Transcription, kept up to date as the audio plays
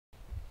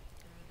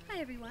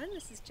everyone,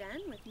 this is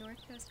Jen with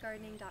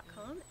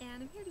northcoastgardening.com,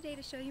 and I'm here today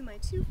to show you my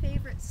two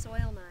favorite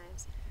soil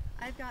knives.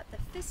 I've got the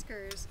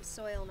Fiskars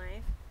soil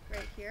knife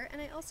right here, and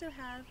I also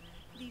have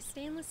the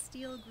stainless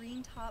steel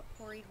green top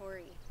Hori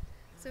Hori.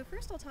 So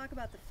first I'll talk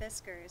about the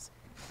Fiskars.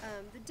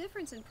 The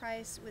difference in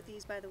price with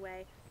these, by the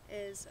way,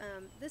 is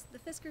the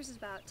Fiskars is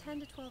about $10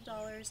 to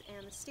 $12,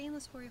 and the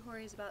stainless Hori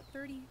Hori is about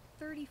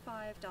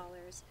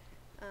 $35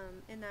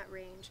 in that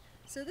range.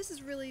 So this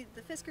is really,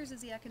 the Fiskars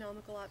is the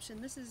economical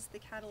option. This is the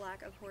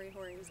Cadillac of Hori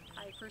Horis,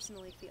 I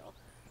personally feel.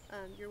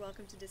 You're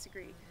welcome to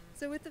disagree.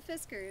 So with the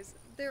Fiskars,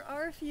 there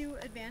are a few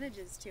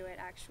advantages to it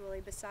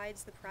actually,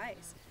 besides the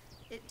price.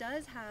 It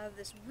does have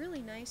this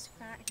really nice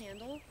fat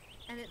handle,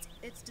 and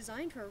it's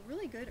designed for a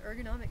really good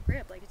ergonomic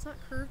grip. Like, it's not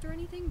curved or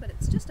anything, but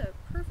it's just a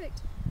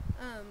perfect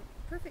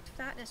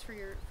fatness for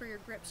your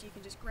grip, so you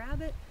can just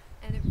grab it,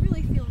 and it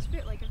really feels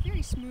like a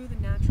very smooth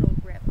and natural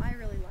grip. I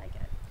really like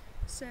it.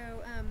 So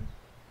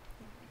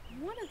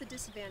one of the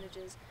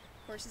disadvantages,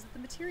 of course, is that the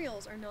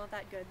materials are not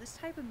that good. This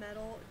type of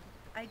metal,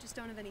 I just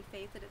don't have any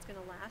faith that it's going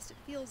to last. It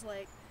feels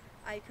like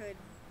I could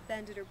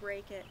bend it or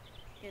break it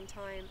in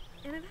time.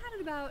 And I've had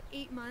it about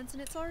 8 months,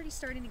 and it's already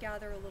starting to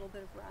gather a little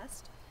bit of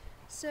rust.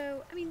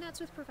 So, I mean,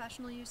 that's with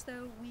professional use,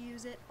 though. We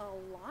use it a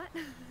lot.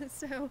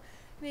 So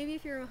maybe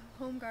if you're a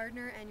home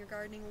gardener and you're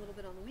gardening a little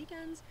bit on the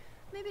weekends,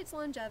 maybe its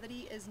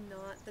longevity is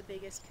not the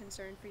biggest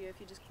concern for you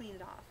if you just clean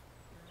it off.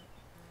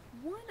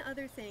 One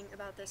other thing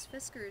about this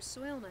Fiskars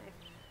soil knife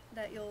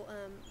that you'll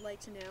like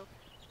to know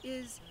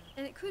is,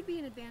 and it could be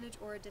an advantage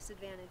or a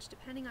disadvantage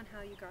depending on how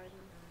you garden.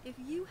 If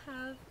you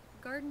have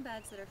garden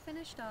beds that are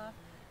finished off,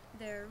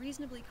 they're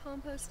reasonably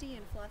composty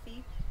and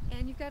fluffy,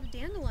 and you've got a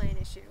dandelion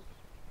issue,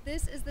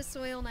 this is the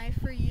soil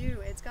knife for you.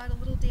 It's got a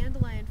little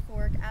dandelion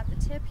fork at the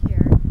tip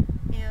here,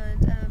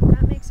 and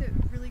that makes it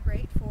really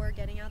great for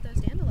getting out those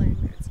dandelion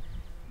roots.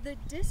 The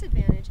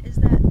disadvantage is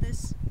that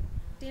this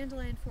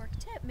dandelion fork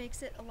tip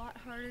makes it a lot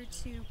harder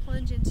to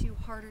plunge into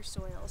harder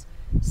soils.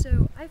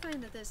 So I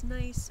find that this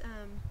nice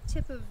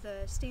tip of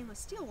the stainless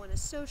steel one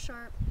is so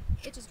sharp,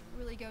 it just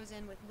really goes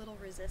in with little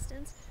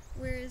resistance,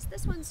 whereas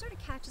this one sort of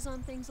catches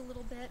on things a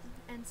little bit.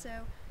 And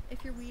so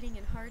if you're weeding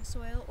in hard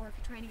soil, or if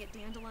you're trying to get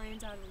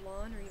dandelions out of the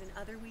lawn, or even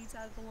other weeds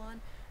out of the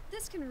lawn,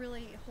 this can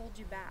really hold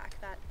you back,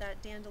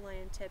 that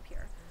dandelion tip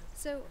here.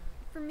 So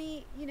for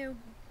me, you know,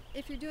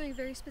 if you're doing a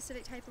very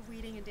specific type of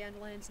weeding and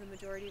dandelions are the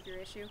majority of your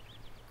issue,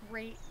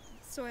 great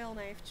soil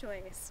knife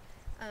choice.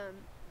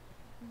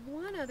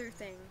 One other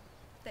thing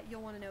that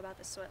you'll want to know about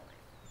the soil knife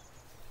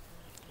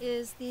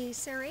is the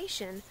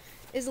serration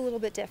is a little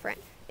bit different.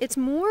 It's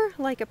more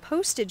like a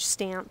postage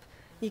stamp,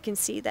 you can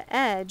see the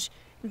edge,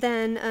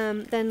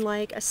 than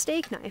like a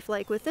steak knife.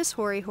 Like with this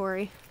Hori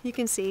Hori, you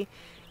can see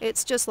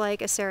it's just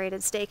like a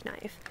serrated steak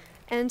knife.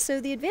 And so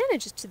the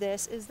advantage to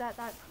this is that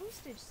that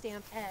postage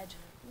stamp edge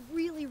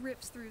really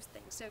rips through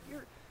things. So if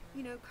you're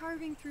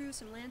carving through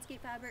some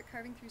landscape fabric,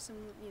 carving through some,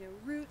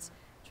 roots,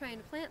 trying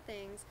to plant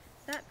things,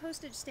 that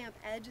postage stamp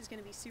edge is going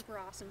to be super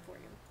awesome for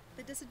you.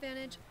 The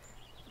disadvantage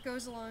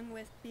goes along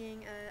with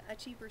being a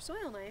cheaper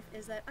soil knife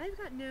is that I've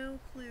got no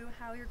clue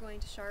how you're going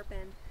to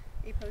sharpen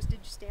a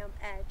postage stamp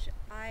edge.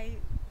 I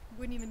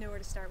wouldn't even know where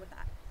to start with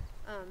that.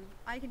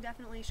 I can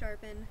definitely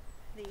sharpen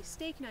the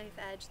steak knife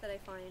edge that I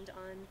find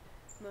on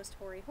most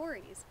Hori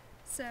Horis.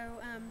 So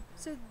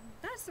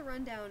that's the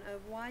rundown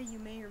of why you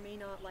may or may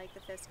not like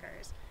the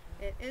Fiskars.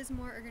 It is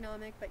more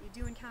ergonomic, but you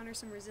do encounter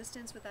some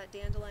resistance with that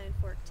dandelion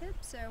fork tip,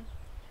 so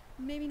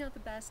maybe not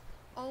the best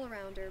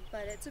all-arounder,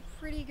 but it's a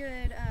pretty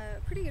good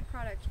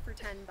product for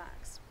 10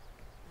 bucks.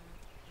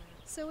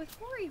 So with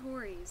Hori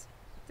Horis,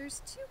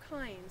 there's two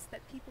kinds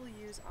that people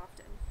use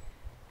often.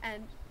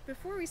 And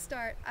before we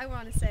start, I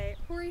want to say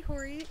Hori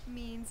Hori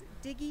means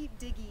diggy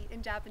diggy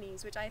in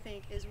Japanese, which I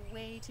think is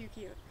way too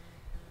cute.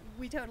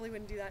 We totally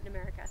wouldn't do that in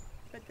America,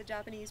 but the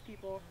Japanese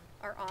people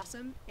are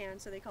awesome,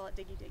 and so they call it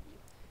diggy diggy.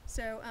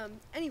 So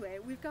anyway,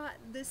 we've got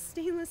this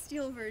stainless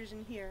steel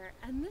version here,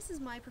 and this is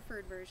my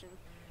preferred version.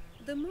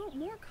 The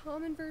more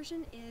common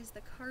version is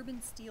the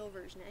carbon steel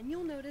version, and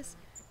you'll notice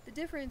the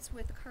difference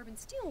with the carbon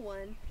steel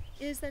one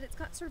is that it's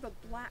got sort of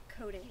a black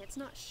coating. It's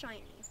not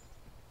shiny.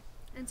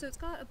 And so it's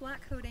got a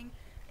black coating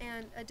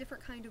and a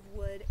different kind of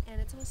wood,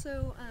 and it's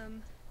also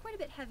quite a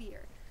bit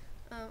heavier.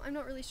 I'm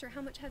not really sure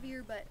how much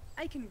heavier, but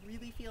I can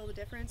really feel the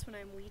difference when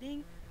I'm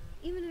weeding,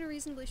 even in a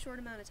reasonably short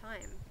amount of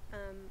time.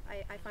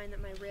 I find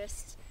that my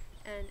wrists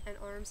and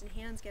arms and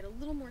hands get a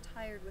little more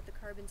tired with the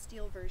carbon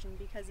steel version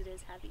because it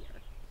is heavier.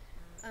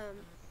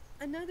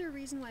 Another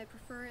reason why I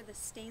prefer the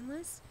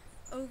stainless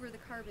over the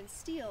carbon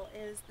steel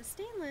is the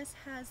stainless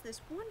has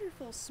this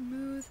wonderful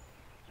smoothness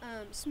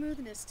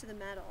to the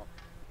metal.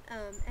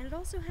 And it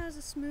also has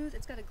it's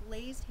got a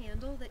glazed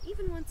handle that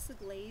even once the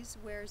glaze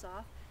wears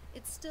off,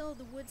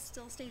 the wood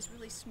still stays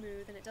really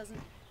smooth, and it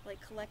doesn't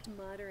like collect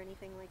mud or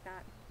anything like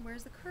that.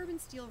 Whereas the carbon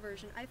steel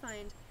version, I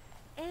find,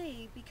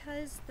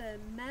 because the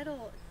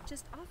metal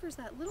just offers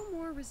that little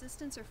more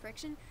resistance or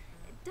friction,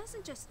 it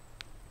doesn't just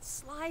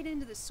slide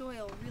into the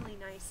soil really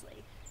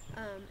nicely.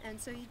 And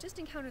so you just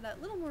encounter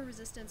that little more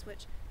resistance,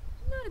 which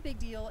not a big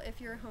deal if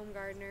you're a home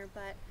gardener,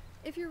 but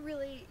if you're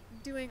really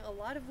doing a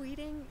lot of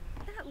weeding,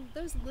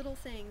 those little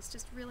things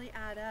just really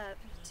add up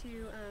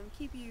to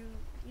keep you,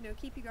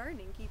 keep you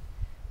gardening,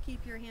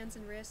 keep your hands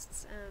and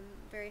wrists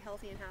very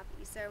healthy and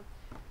happy.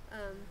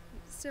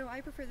 So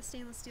I prefer the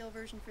stainless steel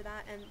version for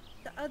that. And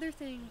the other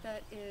thing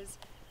that is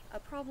a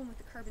problem with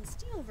the carbon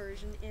steel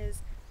version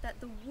is that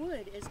the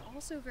wood is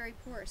also very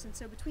porous, and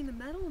so between the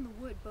metal and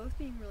the wood both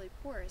being really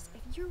porous,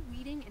 if you're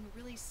weeding in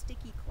really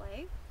sticky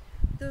clay,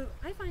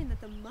 I find that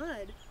the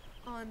mud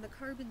on the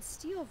carbon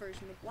steel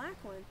version, the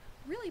black one,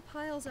 really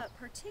piles up,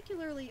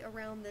 particularly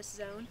around this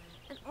zone,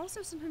 and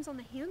also sometimes on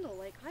the handle.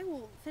 Like, I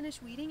will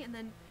finish weeding and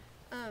then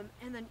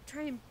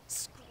try and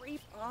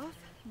scrape off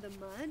the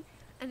mud,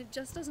 and it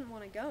just doesn't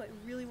want to go. It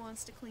really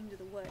wants to cling to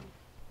the wood.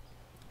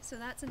 So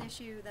that's an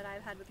issue that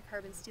I've had with the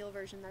carbon steel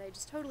version that I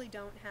just totally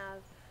don't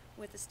have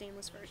with the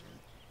stainless version.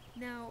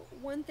 Now,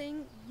 one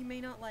thing you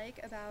may not like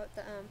about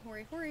the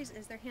Hori Horis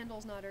is their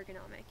handle's not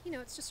ergonomic.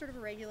 It's just sort of a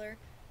regular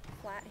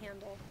flat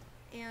handle.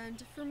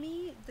 And for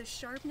me, the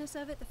sharpness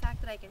of it, the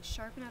fact that I can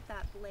sharpen up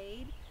that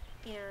blade,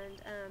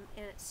 and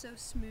it's so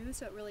smooth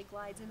so it really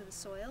glides into the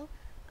soil,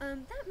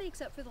 that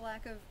makes up for the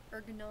lack of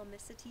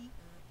ergonomicity.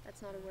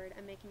 That's not a word,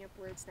 I'm making up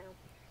words now.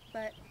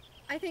 But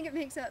I think it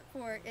makes up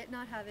for it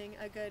not having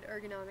a good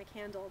ergonomic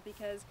handle,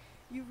 because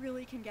you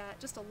really can get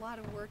just a lot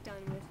of work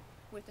done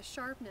with the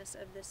sharpness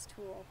of this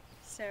tool.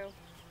 So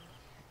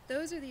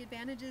those are the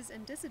advantages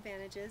and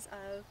disadvantages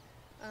of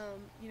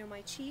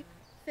my cheap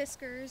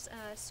Fiskars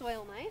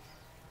soil knife,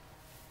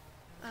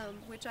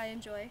 which I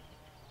enjoy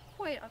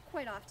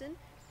quite often,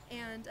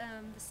 and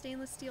the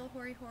stainless steel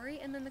Hori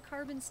Hori, and then the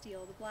carbon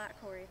steel, the black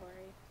Hori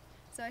Hori.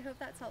 So I hope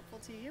that's helpful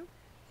to you.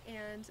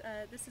 And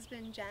this has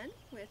been Jen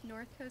with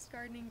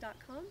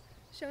NorthCoastGardening.com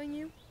showing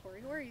you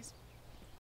Hori Horis.